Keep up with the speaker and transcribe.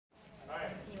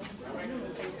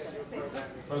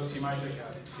Folks, you might have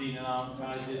seen in our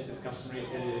marriages, it's customary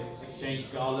to exchange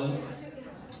garlands.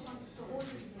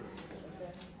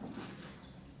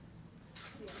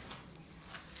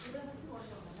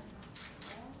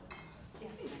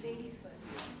 Ladies first.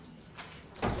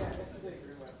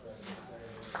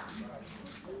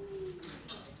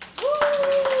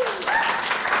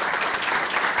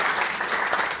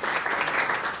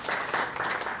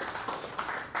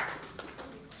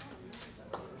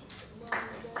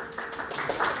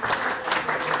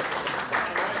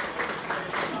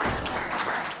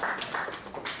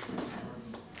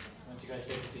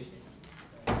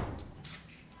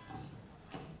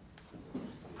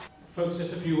 Folks,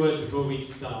 just a few words before we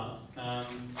start.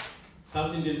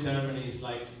 South Indian ceremonies,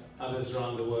 like others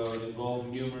around the world, involve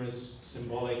numerous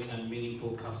symbolic and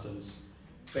meaningful customs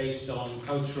based on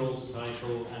cultural,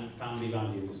 societal, and family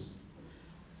values.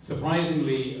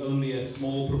 Surprisingly, only a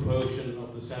small proportion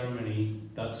of the ceremony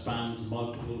that spans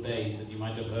multiple days that you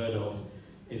might have heard of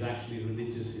is actually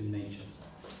religious in nature.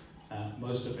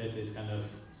 Most of it is kind of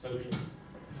social,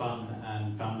 fun,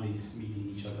 and families meeting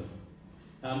each other.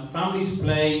 Families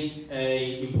play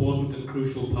an important and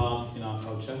crucial part in our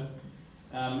culture.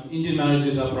 Indian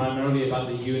marriages are primarily about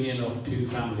the union of two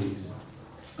families,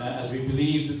 as we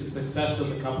believe that the success of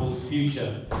the couple's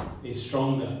future is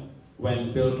stronger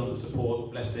when built on the support,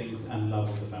 blessings, and love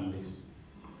of the families.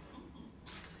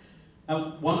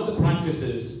 One of the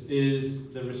practices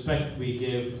is the respect we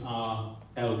give our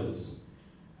elders.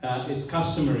 It's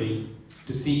customary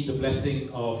to seek the blessing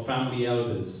of family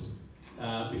elders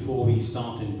before we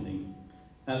start anything.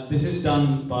 This is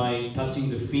done by touching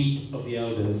the feet of the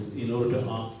elders in order to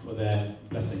ask for their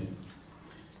blessing.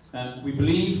 We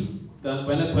believe that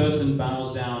when a person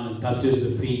bows down and touches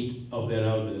the feet of their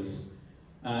elders,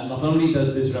 not only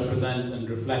does this represent and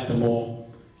reflect a more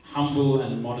humble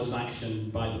and modest action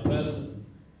by the person,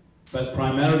 but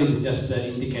primarily the gesture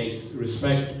indicates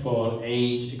respect for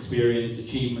age, experience,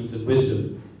 achievements, and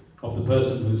wisdom of the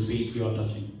person whose feet you are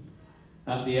touching.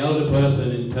 The elder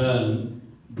person, in turn,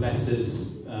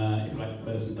 blesses, if you like,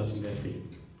 the person touching their feet.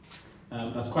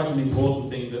 That's quite an important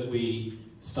thing that we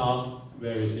start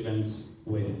various events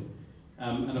with.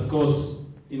 And of course,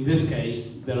 in this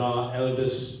case, there are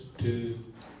elders to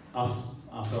us,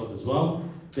 ourselves as well.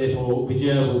 Therefore,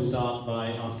 Vijaya will start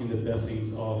by asking the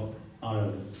blessings of our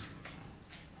elders.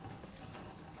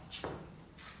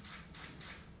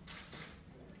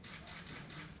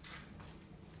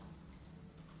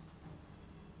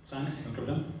 Sanj, you come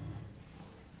down.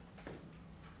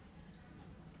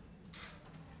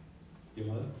 Your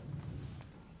mother.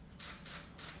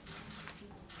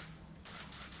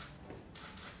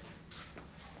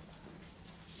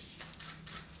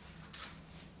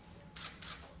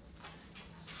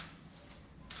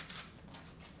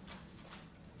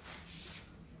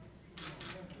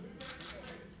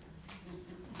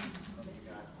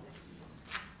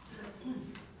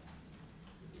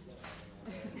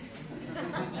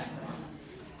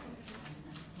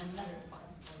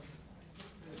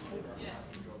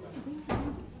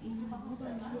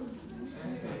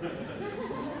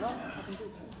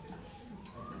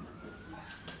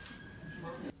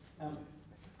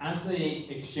 As the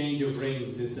exchange of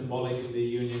rings is symbolic of the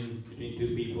union between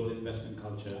two people in Western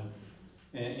culture,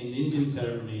 in Indian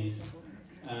ceremonies,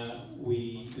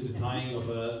 we do the tying of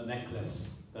a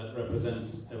necklace that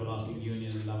represents everlasting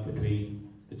union and love between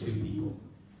the two people.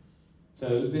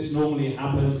 So this normally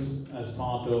happens as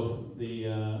part of the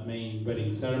main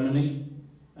wedding ceremony,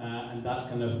 and that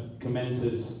kind of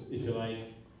commences, if you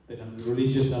like, the kind of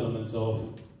religious elements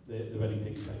of the wedding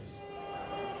taking place.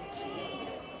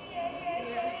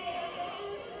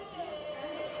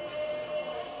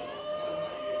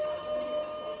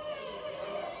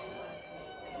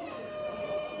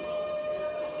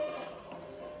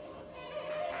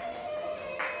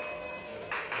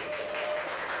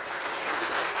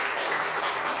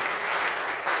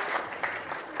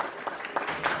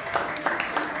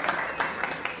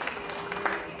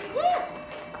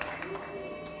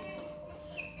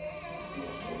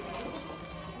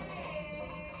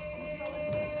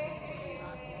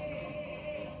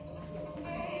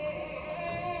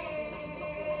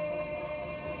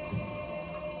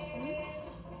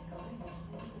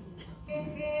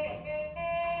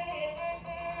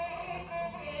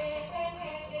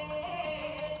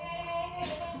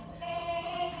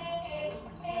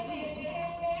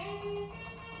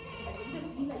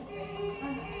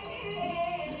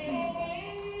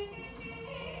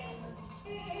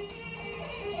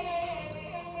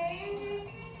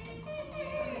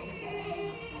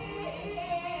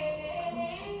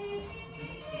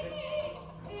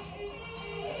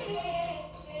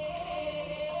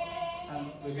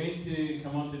 we're going to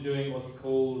come on to doing what's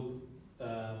called,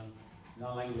 in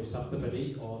our language,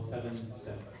 Saptapadi, or 7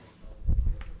 steps.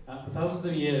 For thousands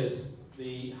of years,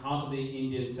 the heart of the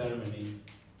Indian ceremony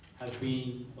has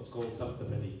been what's called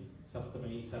Saptapadi.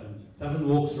 Saptapadi, 7. 7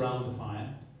 walks around the fire.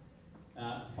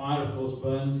 Fire, of course,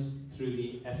 burns through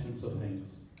the essence of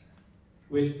things.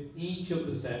 With each of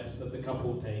the steps that the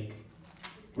couple take,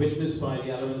 witnessed by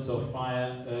the elements of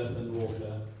fire, earth and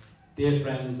water, dear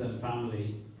friends and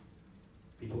family,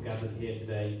 people gathered here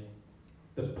today,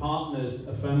 the partners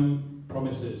affirm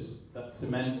promises that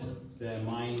cement their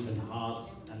minds and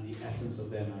hearts and the essence of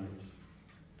their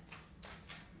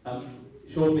marriage.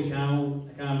 Shortly, Cam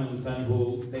and Sanj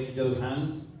will take each other's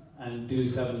hands and do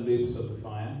 7 loops of the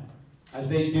fire. As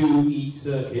they do each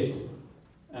circuit,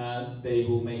 they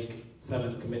will make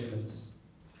 7 commitments.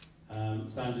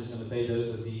 Sanj is going to say those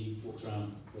as he walks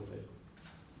around. He'll say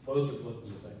both of them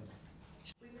will say.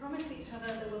 We promise each other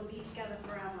that we'll be together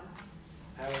forever.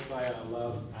 Held by our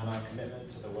love and our commitment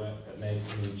to the work that makes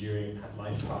an enduring and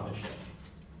life partnership.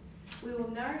 We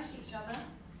will nourish each other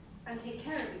and take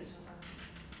care of each other.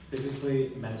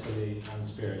 Physically, mentally, and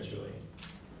spiritually.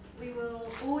 We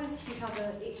will always treat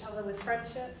each other with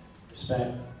friendship,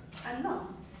 respect, and love.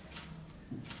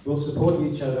 We'll support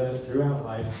each other throughout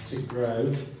life to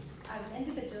grow as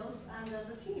individuals and as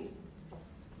a team.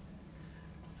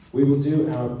 We will do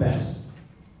our best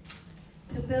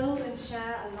to build and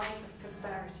share a life of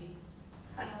prosperity.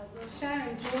 We'll share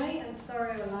in joy and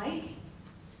sorrow alike.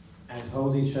 And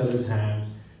hold each other's hand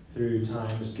through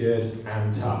times good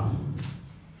and tough.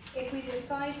 If we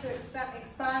decide to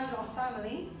expand our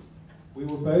family, we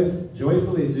will both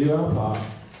joyfully do our part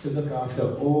to look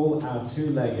after all our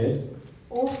 2-legged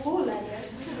or 4-legged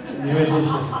new additions.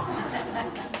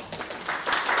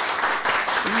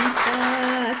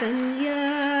 Sita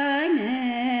Kalyana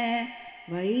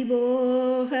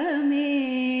Vaibhogame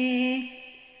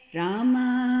Rama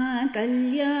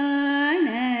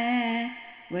Kalyana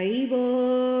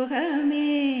Vaibhogame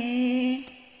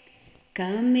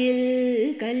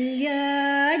Camille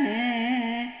Kalyana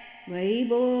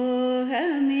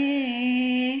Vaibhogame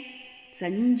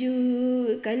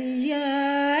Sanju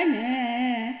Kalyana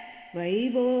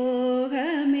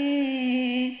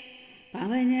Vaibhogame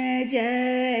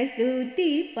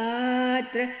Pavanajastuti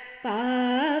Patra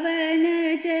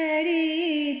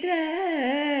Pavanacharitra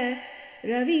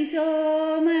Ravi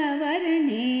Soma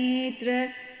Varanetra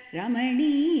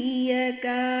Ramaniya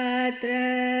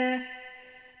Katra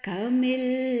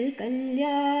Camille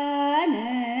Kalyana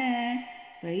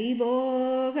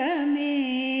Vaibhogame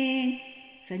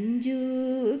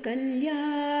Sanju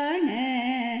Kalyana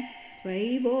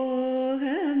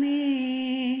Vaibhogame.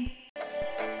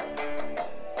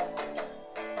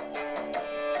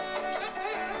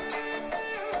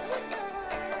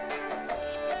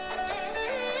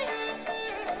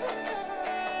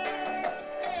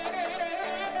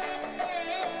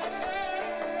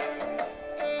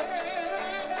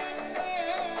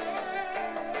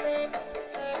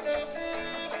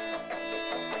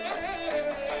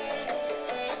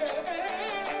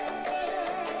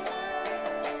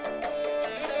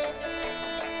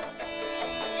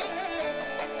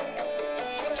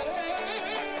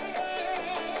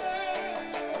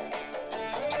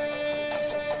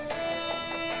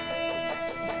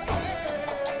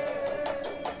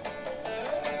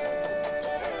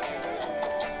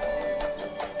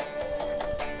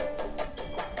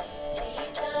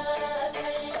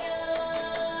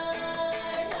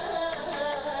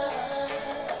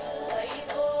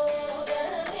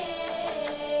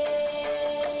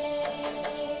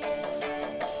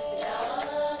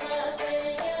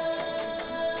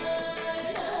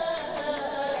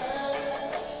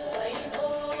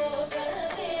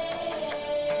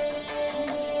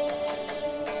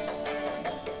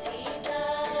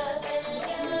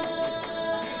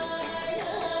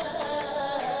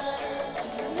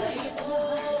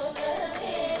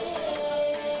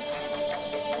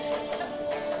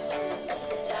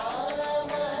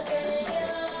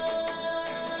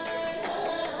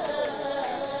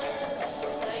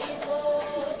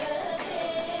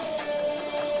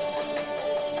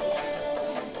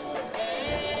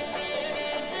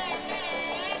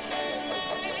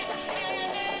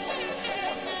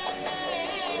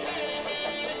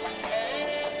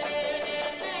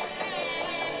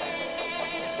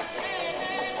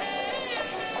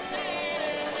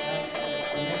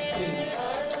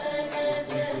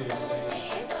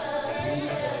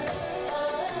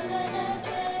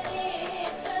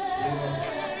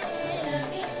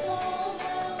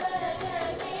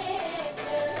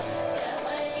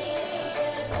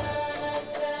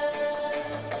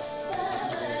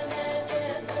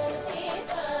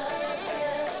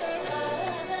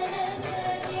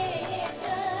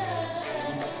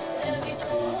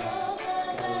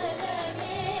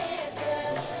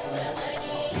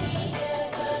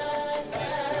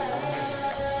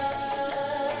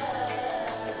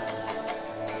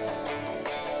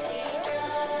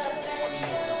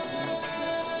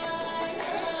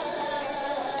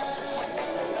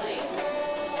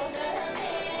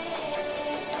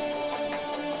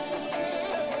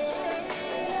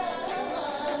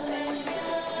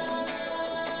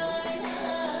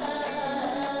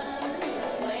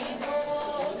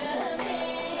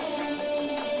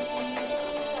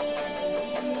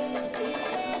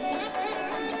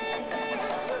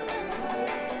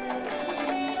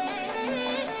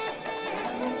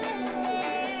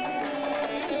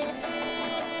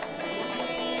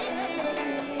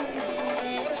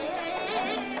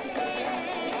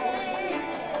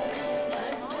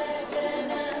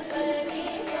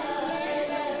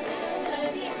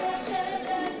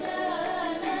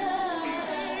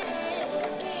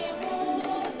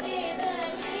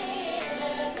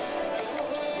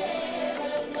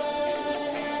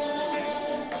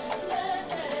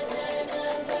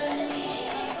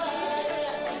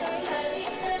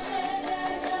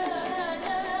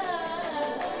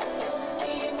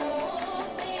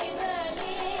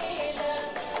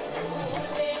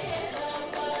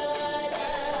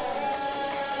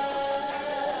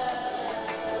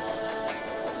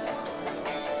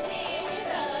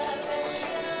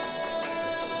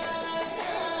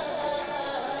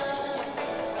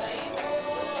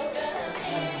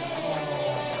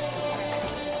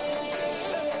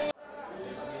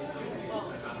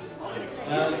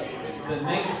 the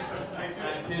next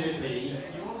activity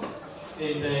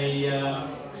is a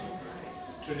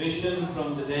tradition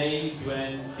from the days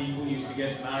when people used to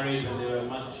get married when they were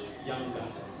much younger.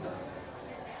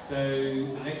 So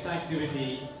the next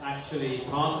activity, actually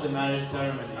part of the marriage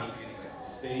ceremony,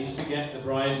 they used to get the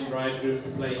bride and bridegroom to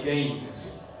play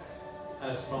games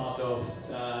as part of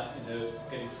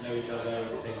getting to know each other and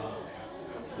things.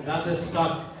 So that has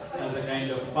stuck as a kind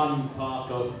of fun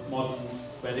part of modern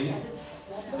weddings.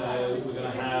 So we're going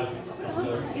to have a couple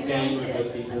of games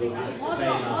that people play in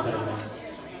our ceremonies.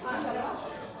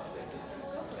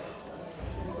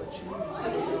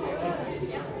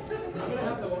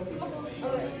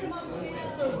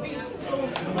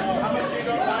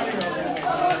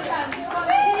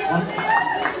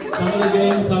 Some of the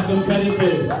games are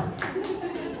competitive.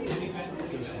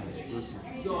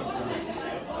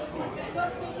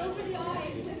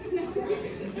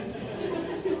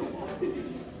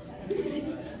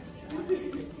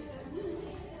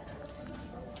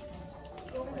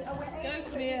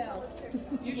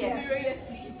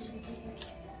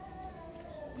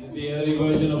 This is the early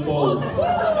version of balls.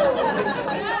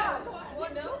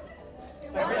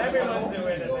 Everyone's a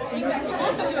winner.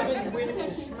 Win if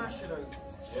you smash it open.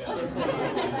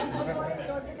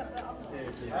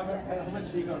 How much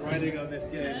have you got riding on this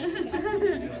game?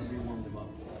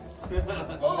 Come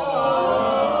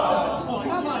on,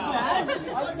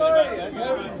 Sanj! I'm sorry, I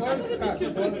know.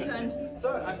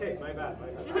 Sorry, okay, my bad.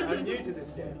 I'm new to this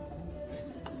game.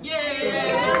 Yeah!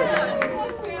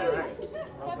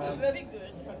 Very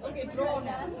good. Okay, draw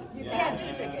now. You can't do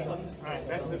it again. Alright,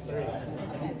 best of 3.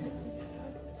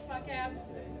 Okay.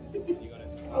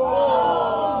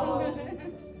 Oh!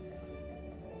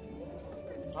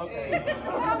 Okay.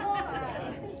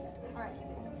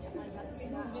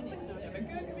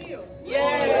 Yeah!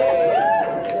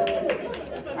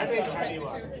 I think Kenny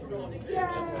won.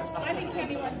 I think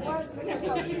Kenny won.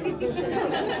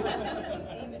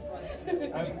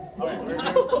 Alright, we're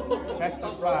doing best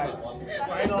of 5.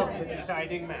 Final, the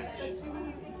deciding match.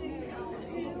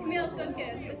 Milk and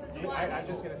kiss. This is the one. I'm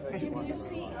just going to say one.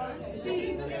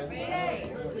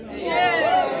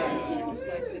 Yeah!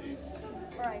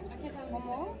 Right. One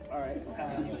more? Alright.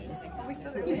 Are we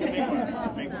still Big doing one.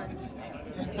 it? Big one.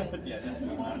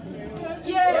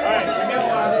 Yeah! Alright, we get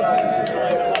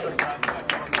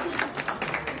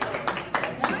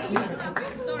one.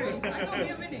 Sorry, I thought you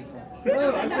were winning.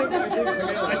 No, I think I did. I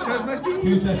chose my team.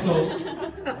 2 sets all.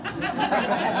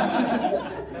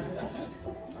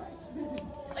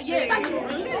 Yeah!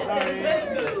 Sorry.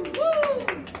 Woo!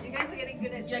 You guys are getting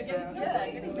good at it.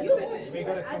 Getting good at it. We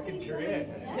got a second career.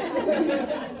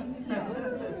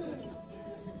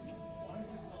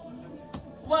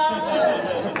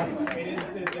 Wow! It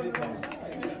is nice.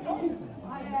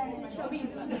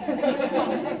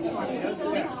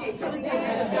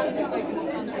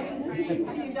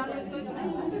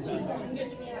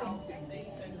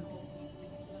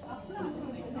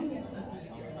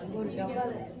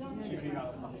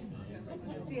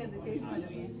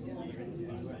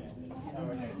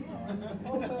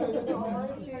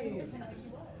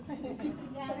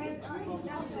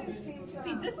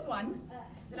 See this one,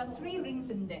 there are 3 rings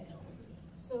in there.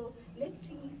 So let's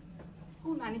see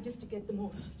who manages to get the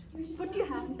most. Put your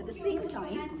hand at the same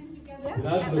time. Yeah? Without And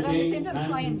at the looking, same time, hands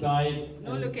try and inside.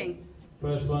 no and looking.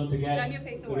 First one to get Turn your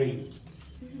face the away. rings.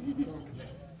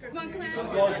 Come on, come on.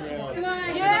 Come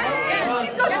on. Yeah,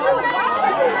 she's got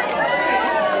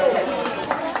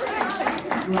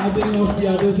Grabbing of the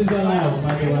others is allowed,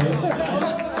 by the way.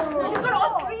 You've got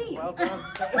all 3. Well done.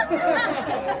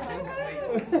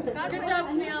 Good job,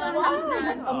 Camille. That's how it's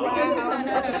done.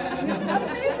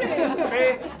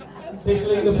 Fix.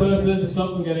 Tickling the person to stop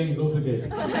them getting is also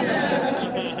good. Oh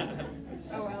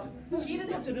well. She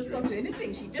didn't have to respond to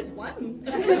anything. She just won.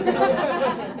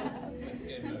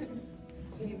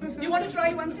 You want to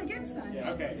try once again, Sanj?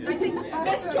 Yeah, okay. I think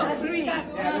best of 3.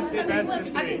 Yeah, let's do best of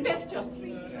 3. I think best of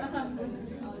 3.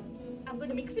 I'm going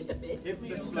to mix it a bit. Give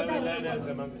the slow learners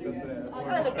amongst us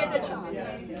A better chance.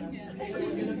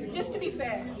 Just to be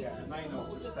fair.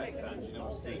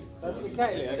 That's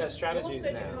exactly. I got strategies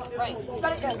now. Right.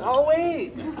 Got it go. Oh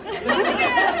wait! Get the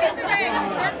ring.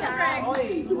 Get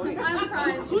the ring. I'm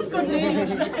surprised. Who's got the ring?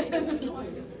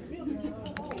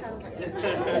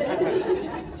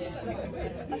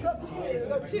 He's got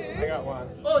 2. I got 1.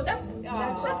 Oh, that's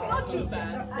not too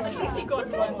bad. At least he got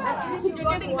 1.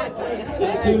 You're getting better.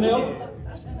 2-0.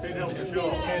 2-0 for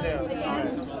sure. 2-0.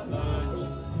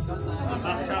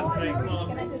 Last chance, mate. Come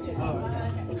on.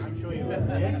 I'm sure you will.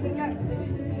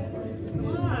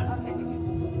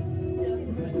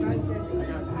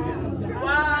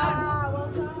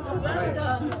 Wow. Well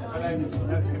done.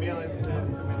 Camille is well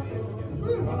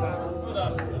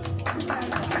done.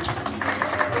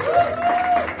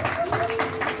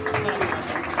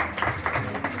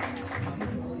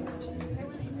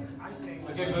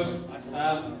 Okay, folks.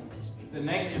 The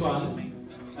next one,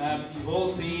 you've all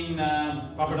seen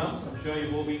papadums. I'm sure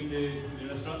you've all been to the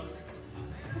restaurants.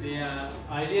 The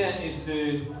idea is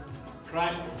to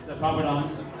crack the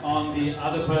papadums on the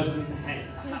other person's head.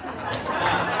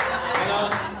 I know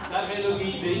that may look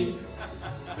easy,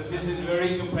 but this is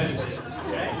very competitive.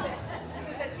 Okay?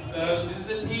 So this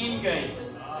is a team game.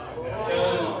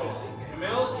 So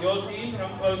Camille, your team,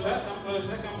 come closer, come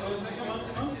closer, come closer, come on,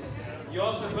 come on.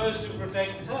 You're supposed to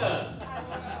protect her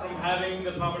from having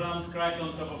the papadums cracked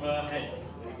on top of her head.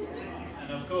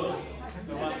 And of course,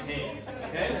 the one here.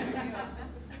 Okay?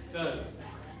 So,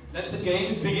 let the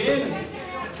games begin.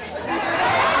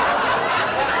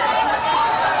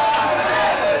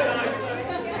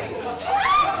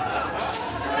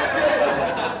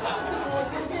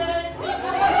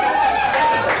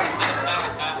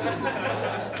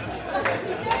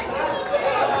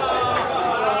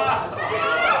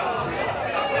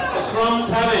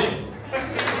 Have it.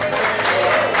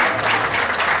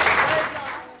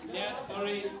 Yeah,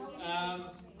 sorry. I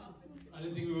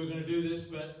didn't think we were going to do this,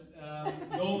 but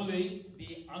normally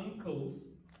the uncles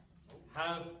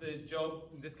have the job,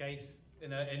 in this case,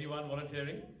 anyone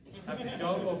volunteering, have the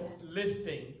job of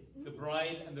lifting the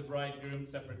bride and the bridegroom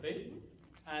separately.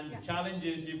 And the challenge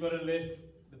is you've got to lift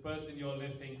the person you're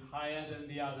lifting higher than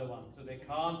the other one, so they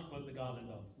can't put the garland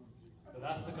on. So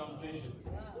that's the competition.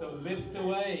 So lift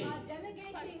away.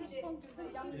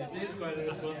 It is quite a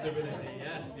responsibility.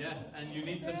 Yes, yes. And you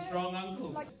need some strong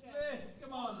uncles. Lift,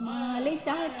 come on. மாலை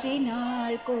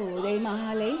சாற்றினாள் கோதை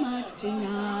மாலை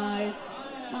மாற்றினாள்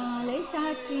மாலை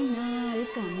சாற்றினாள்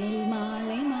கமிழ்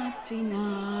மாலை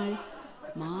மாற்றினாள்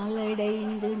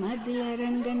மாலடைந்து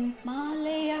மதிலரங்கன்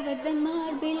மாலை அவர்தன்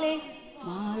மார்பிலே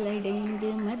மாலடைந்து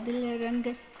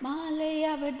மதிலரங்கன் மாலை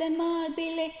அவர்தன்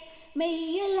மார்பிலே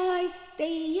மெய்யலாய்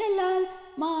தெய்யலால்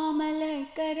மாமலர்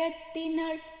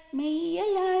கரத்தினாள்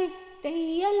மெய்யலாய்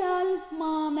தெய்யலால்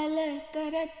மாமலர்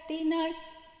கரத்தினாள்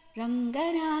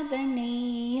ரங்கநாதனே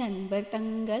அன்பர்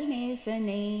தங்கள்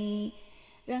நேசனே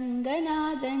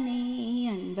ரங்கநாதனே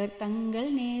அன்பர்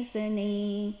தங்கள் நேசனே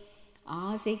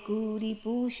ஆசை கூறி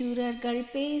பூசுரர்கள்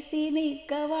பேசி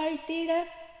மிக்க வாழ்த்திட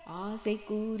ஆசை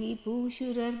கூறி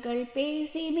பூசுரர்கள்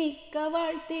பேசி மிக்க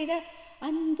வாழ்த்திட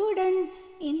அன்புடன்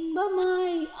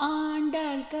இன்பமாய்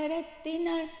ஆண்டாள்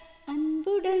கரத்தினாள்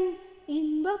அன்புடன்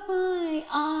இன்பமாய்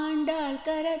ஆண்டாள்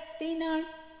கரத்தினாள்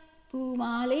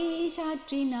பூமாலை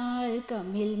சாற்றினாள்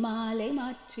கமிழ் மாலை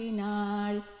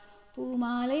மாற்றினாள்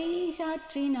பூமாலை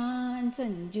சாற்றினான்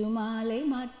சஞ்சு மாலை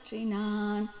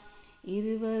மாற்றினான்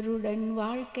இருவருடன்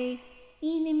வாழ்க்கை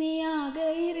இனிமையாக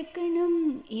இருக்கணும்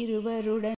இருவருடன்